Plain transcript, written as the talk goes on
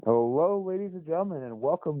gentlemen, and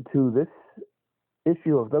welcome to this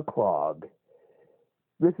issue of the CLOG.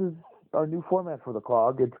 This is our new format for the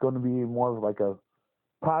CLOG. It's going to be more of like a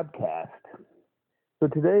podcast. So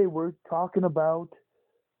today we're talking about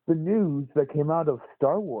the news that came out of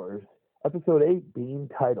Star Wars Episode 8 being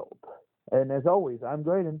titled. And as always, I'm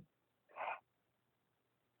Graydon.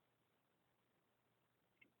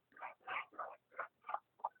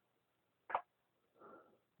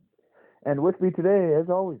 And with me today, as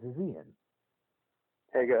always, is Ian.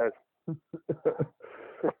 Hey, guys.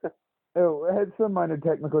 Oh, I had some minor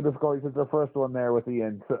technical difficulties with the first one there with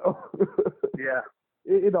Ian, so... Yeah.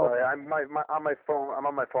 Sorry, I'm on my phone. I'm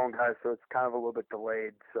on my phone, guys, so it's kind of a little bit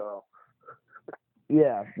delayed, so...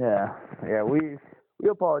 Yeah. We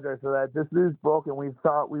apologize for that. This news broke, and we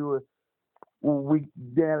thought we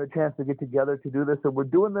didn't have a chance to get together to do this, so we're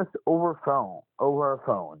doing this over our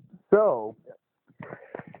phone. So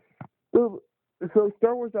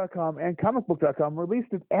StarWars.com and ComicBook.com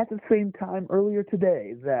released it at the same time earlier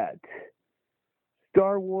today that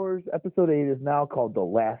Star Wars Episode 8 is now called The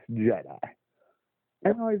Last Jedi.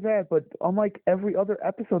 And not only that, but unlike every other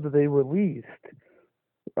episode that they released,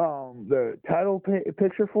 the title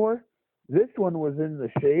picture for, this one was in the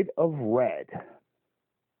shade of red.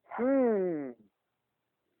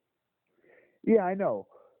 Yeah, I know.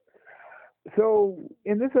 So,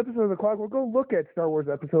 in this episode of the CLOG, we're going to look at Star Wars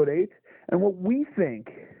Episode 8 and what we think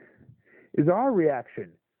is our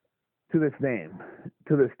reaction to this name,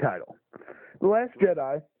 to this title. The Last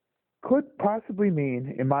Jedi could possibly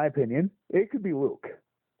mean, in my opinion, it could be Luke.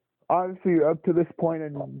 Obviously, up to this point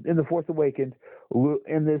in The Force Awakens,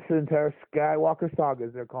 in this entire Skywalker saga,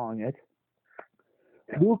 as they're calling it,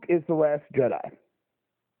 Luke is the Last Jedi.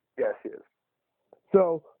 Yes, he is.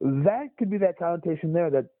 So that could be that connotation there,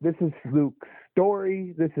 that this is Luke's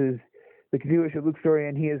story, this is the continuation of Luke's story,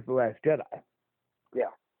 and he is the Last Jedi. Yeah.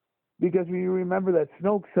 Because we remember that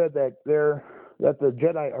Snoke said that the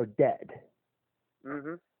Jedi are dead.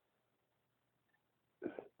 Mm-hmm.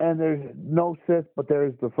 And there's no Sith, but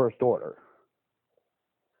there's the First Order.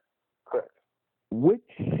 Correct. Which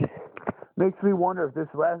makes me wonder if this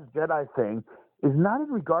Last Jedi thing is not in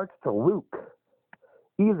regards to Luke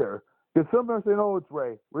either. Because some are saying, oh, it's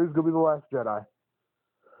Rey. Rey's going to be the Last Jedi.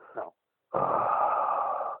 No.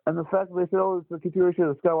 And the fact that they said, oh, it's the continuation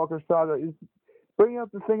of the Skywalker saga is bringing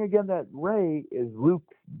up the thing again that Rey is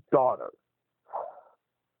Luke's daughter.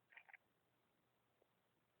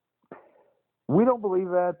 We don't believe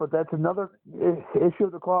that, but that's another issue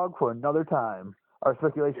of the CLOG for another time. Our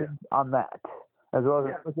speculation on that, as well as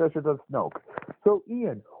our speculation of Snoke. So,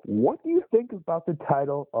 Ian, what do you think about the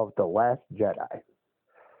title of The Last Jedi?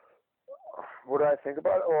 What do I think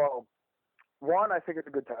about it? Well, one, I think it's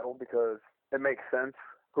a good title because it makes sense.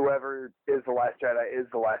 Whoever is the Last Jedi is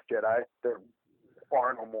the Last Jedi. There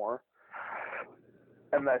are no more.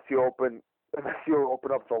 Unless you open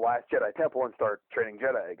up the Last Jedi Temple and start training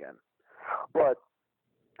Jedi again. But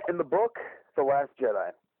in the book, The Last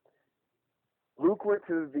Jedi, Luke went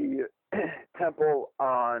to the temple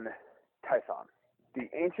on Tython, the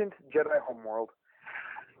ancient Jedi homeworld,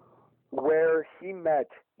 where he met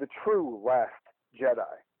the true Last Jedi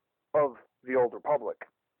of the Old Republic.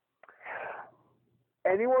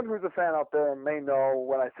 Anyone who's a fan out there may know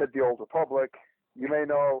when I said the Old Republic, you may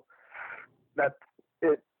know that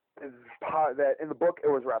that in the book it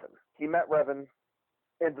was Revan. He met Revan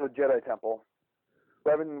in the Jedi Temple.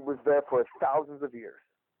 Revan was there for thousands of years,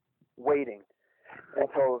 waiting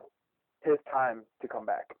until his time to come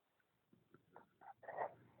back.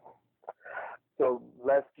 So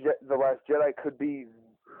the Last Jedi could be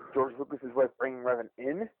George Lucas's way of bringing Revan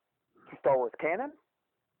in to Star Wars canon.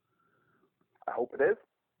 I hope it is.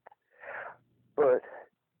 But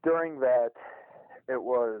during that, it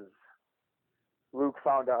was Luke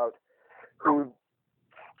found out who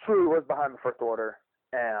truly was behind the First Order,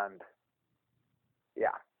 and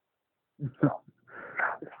yeah. So.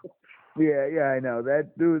 Yeah, I know.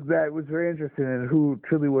 That was very interesting in who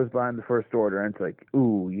truly was behind the First Order, and it's like,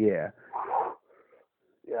 ooh, yeah.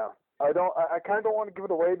 Yeah. I kind of don't want to give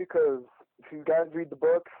it away because if you guys read the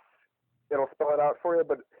books, it'll spell it out for you,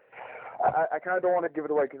 but I kind of don't want to give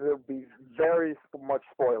it away because it'll be very much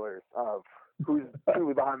spoilers of who's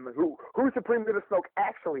truly behind who Supreme Leader Snoke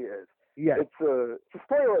actually is. Yeah. It's a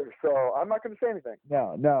spoiler, so I'm not going to say anything.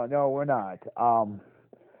 No, we're not.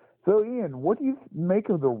 So, Ian, what do you make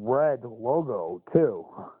of the red logo, too?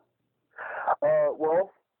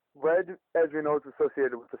 Well, red, as we know, is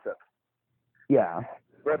associated with the Sith. Yeah.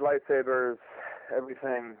 Red lightsabers,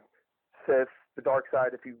 everything, Sith, the dark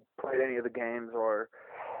side, if you played any of the games or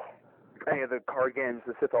any of the card games,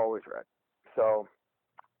 the Sith are always red. So,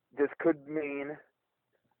 this could mean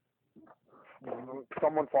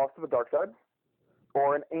someone falls to the dark side,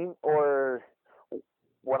 or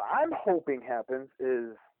what I'm hoping happens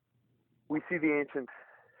is we see the ancient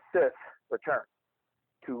Sith return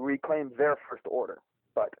to reclaim their first order,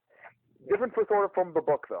 but different first order from the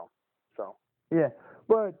book though. So Yeah,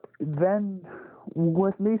 but then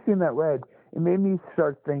with me seeing that red, it made me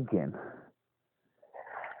start thinking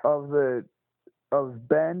of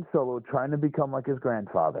Ben Solo trying to become like his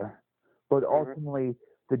grandfather, but ultimately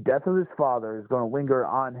the death of his father is going to linger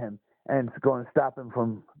on him and it's going to stop him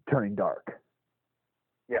from turning dark.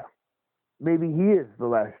 yeah, Maybe he is the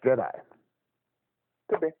last Jedi.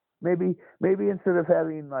 could be. Maybe instead of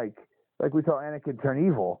having like we saw Anakin turn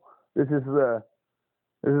evil, this is the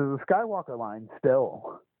Skywalker line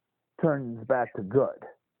still turns back to good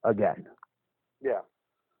again. Yeah.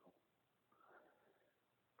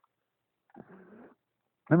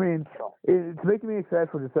 I mean, it's making me excited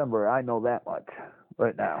for December. I know that much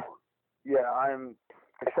right now. Yeah, I'm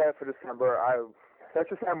excited for December. That's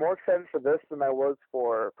just I'm more excited for this than I was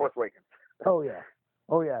for Force Awakens. Oh yeah.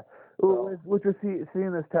 So, Which is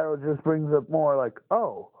seeing this title just brings up more like,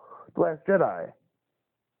 oh, The Last Jedi.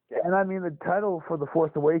 yeah. And I mean, the title for The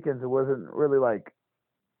Force Awakens, it wasn't really like,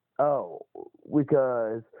 oh,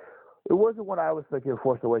 because it wasn't what I was thinking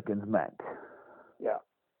Force Awakens meant. Yeah.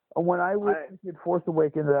 When I was thinking Force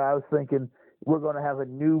Awakens, I was thinking we're going to have a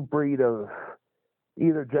new breed of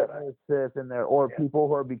either Jedi or Sith in there, or people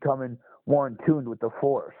who are becoming more in tune with the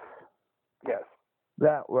Force. Yes.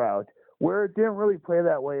 That route. Where it didn't really play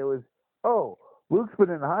that way, it was, oh, Luke's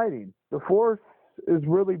been in hiding. The Force has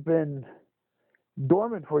really been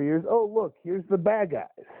dormant for years. Oh, look, here's the bad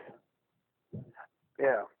guys.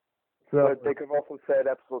 Yeah. So, But they could have also said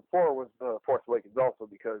Episode 4 was the Force Awakens also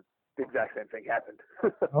because the exact same thing happened.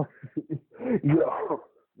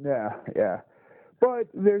 yeah. But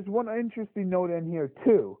there's one interesting note in here,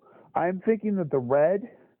 too. I'm thinking that the red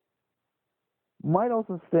might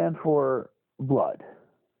also stand for blood.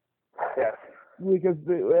 Yes. Because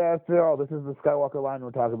after all, this is the Skywalker line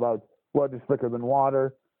we're talking about. Blood is thicker than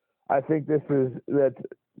water. I think that's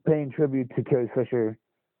paying tribute to Carrie Fisher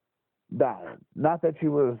dying. Not that she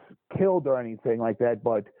was killed or anything like that,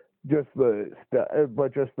 but just the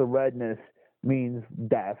redness means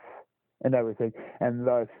death and everything, and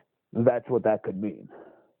thus that's what that could mean.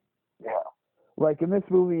 Yeah. Like in this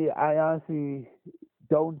movie, I honestly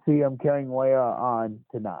don't see him carrying Leia on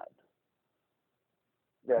to 9.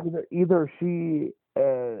 Yeah. Either she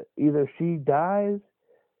dies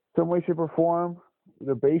some way, shape, or form,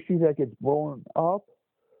 the base sheet that gets blown up,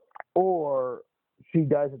 or she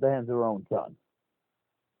dies at the hands of her own son.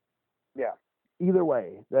 Yeah. Either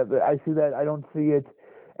way, I see that. I don't see it.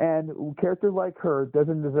 And a character like her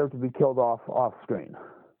doesn't deserve to be killed off screen.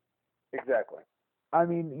 Exactly. I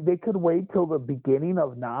mean, they could wait till the beginning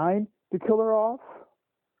of 9 to kill her off,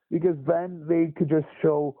 because then they could just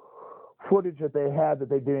show footage that they had that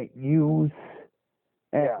they didn't use,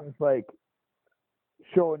 and it's like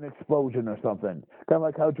show an explosion or something. Kind of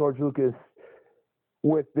like how George Lucas,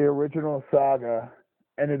 with the original saga,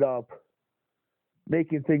 ended up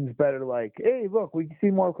making things better. Like, hey, look, we can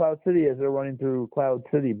see more Cloud City as they're running through Cloud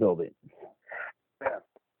City buildings. Yeah.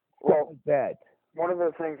 Well, like that. One of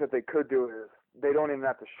the things that they could do is they don't even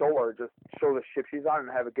have to show her, just show the ship she's on and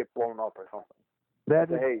have it get blown up or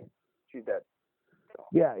something. Hey, she's dead. So.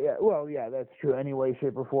 Yeah. Well, yeah, that's true. Any way,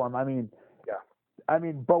 shape, or form. I mean,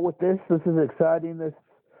 but with this is exciting. This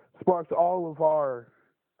sparks all of our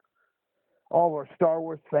Star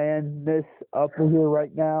Wars fanness up here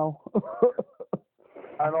right now.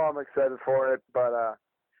 I know I'm excited for it, but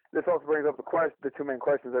this also brings up the two main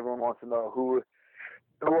questions everyone wants to know: who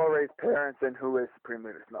are Rey's parents, and who is Supreme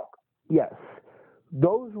Leader Snoke? Yes,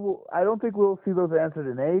 I don't think we'll see those answered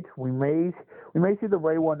in 8. We may see the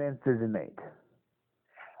Rey one answered in 8.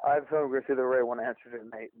 I have a feeling we're going to see the Rey one answered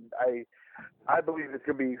in 8. I believe it's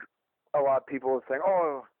going to be a lot of people saying,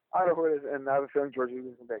 "Oh, I know who it is," and I have a feeling George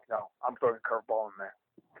Lucas is going to be like, "No, I'm throwing a curveball in there,"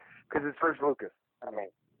 because it's George Lucas. I mean,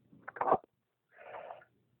 come on.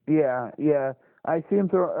 Yeah. I see him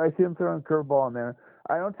throwing a curveball in there.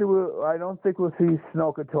 I don't think we'll see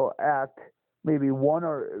Snoke until maybe 1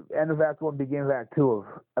 or end of Act 1, beginning of Act 2 of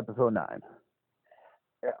Episode 9.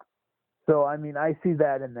 Yeah. So I mean, I see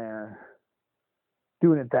that in there.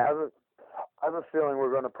 Doing it that. I have a feeling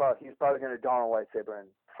he's probably going to don a lightsaber and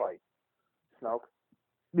fight Snoke.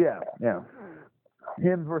 Yeah.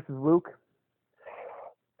 Him versus Luke.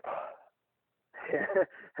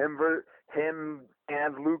 him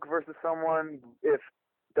and Luke versus someone, if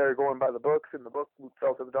they're going by the books. In the book, Luke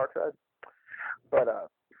fell to the dark side. But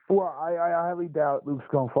well, I highly doubt Luke's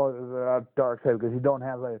going to fall to the dark side because you don't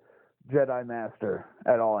have a Jedi Master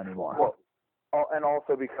at all anymore. Well, and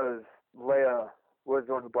also because Leia was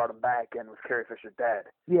the one who brought him back and was Carrie Fisher's dad.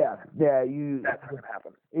 Yeah. That's not going to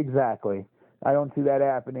happen. Exactly. I don't see that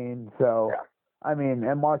happening. So, Yeah. I mean,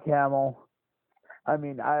 and Mark Hamill.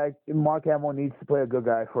 Mark Hamill needs to play a good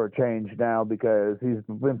guy for a change now because he's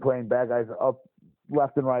been playing bad guys up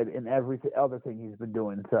left and right in every other thing he's been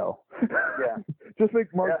doing. So, Yeah. Just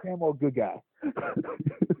make Mark Hamill a good guy.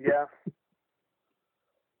 Yeah.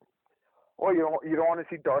 Well, you don't want to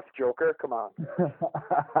see Darth Joker? Come on.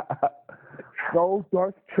 No,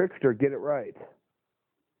 Darth Trickster, get it right.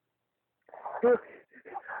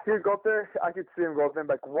 He'd go up there. I could see him go up there and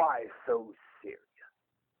be like, "Why so serious?"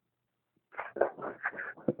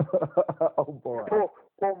 Oh boy. Pull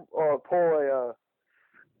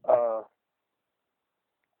a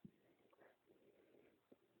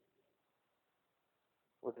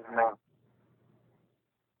what's his name?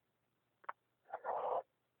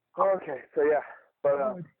 Okay, so yeah,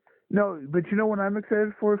 but no, but you know what I'm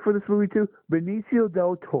excited for this movie too? Benicio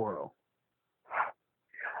del Toro.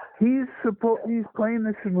 He's playing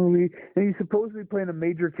this movie, and he's supposedly playing a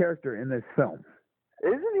major character in this film.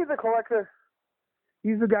 Isn't he the collector?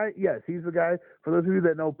 He's the guy. Yes, he's the guy. For those of you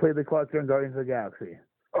that know, played the collector in Guardians of the Galaxy.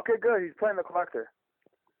 Okay, good. He's playing the collector.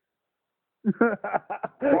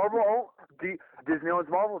 Marvel, Disney owns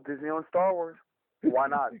Marvel. Disney owns Star Wars. Why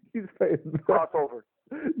not? He's playing crossover.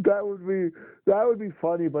 That would be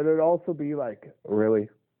funny, but it'd also be like, really?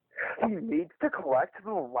 He needs to collect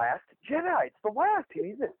the last Jedi. It's the last. He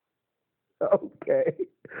needs it. Okay.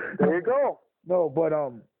 There you go. No, but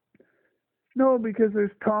no, because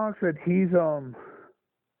there's talks that he's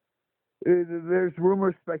there's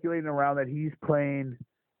rumors speculating around that he's playing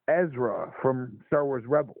Ezra from Star Wars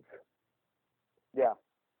Rebels. Yeah.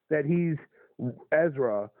 That he's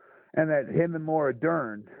Ezra, and that him and Laura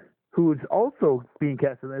Dern, who is also being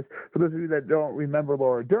cast in this. For those of you that don't remember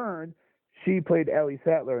Laura Dern, she played Ellie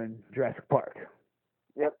Sattler in Jurassic Park.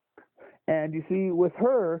 Yep. And you see, with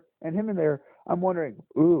her and him in there, I'm wondering,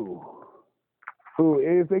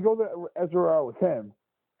 if they go to Ezra with him,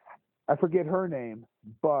 I forget her name,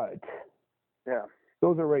 but yeah,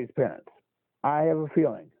 those are Rey's parents. I have a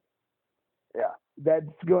feeling. Yeah.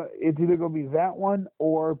 It's either going to be that one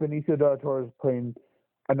or Benicio del Toro is playing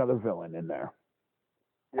another villain in there.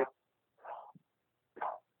 Yeah.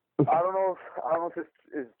 I don't know if this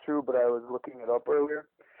is true, but I was looking it up earlier,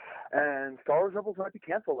 and Star Wars Rebels might be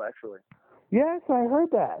canceled actually. Yes, I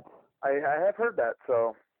heard that. I have heard that.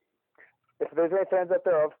 So if there's any fans out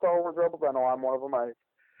there of Star Wars Rebels, I know I'm one of them.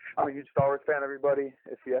 I'm a huge Star Wars fan, everybody,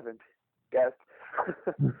 if you haven't guessed.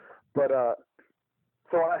 But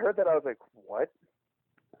so when I heard that, I was like, what?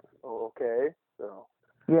 Oh, okay. So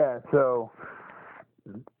yeah, so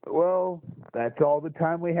well, that's all the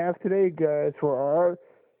time we have today, guys, for our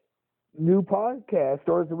new podcast,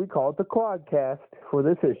 or as we call it, the CLOGcast, for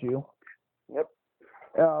this issue. Yep.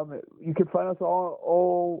 You can find us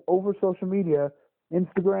all over social media,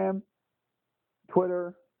 Instagram,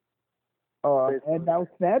 Twitter, and now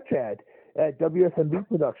Snapchat at WSMB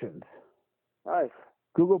Productions. Nice.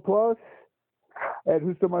 Google Plus at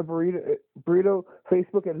Who Stole My Burrito,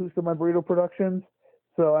 Facebook at Who Stole My Burrito Productions.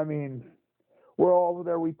 So, I mean, we're all over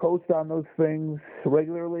there. We post on those things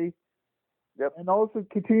regularly. Yep. And also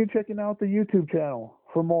continue checking out the YouTube channel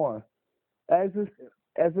for more. As this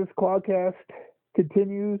CLOGcast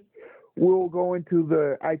continues, we'll go into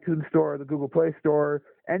the iTunes store, the Google Play store,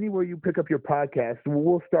 anywhere you pick up your podcast.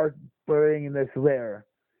 We'll start bringing this there.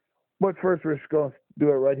 But first, we're just going to do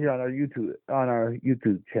it right here on our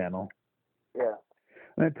YouTube channel. Yeah.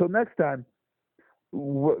 And until next time,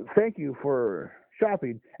 thank you for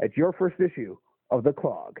shopping at your first issue of the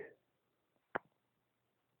CLOG.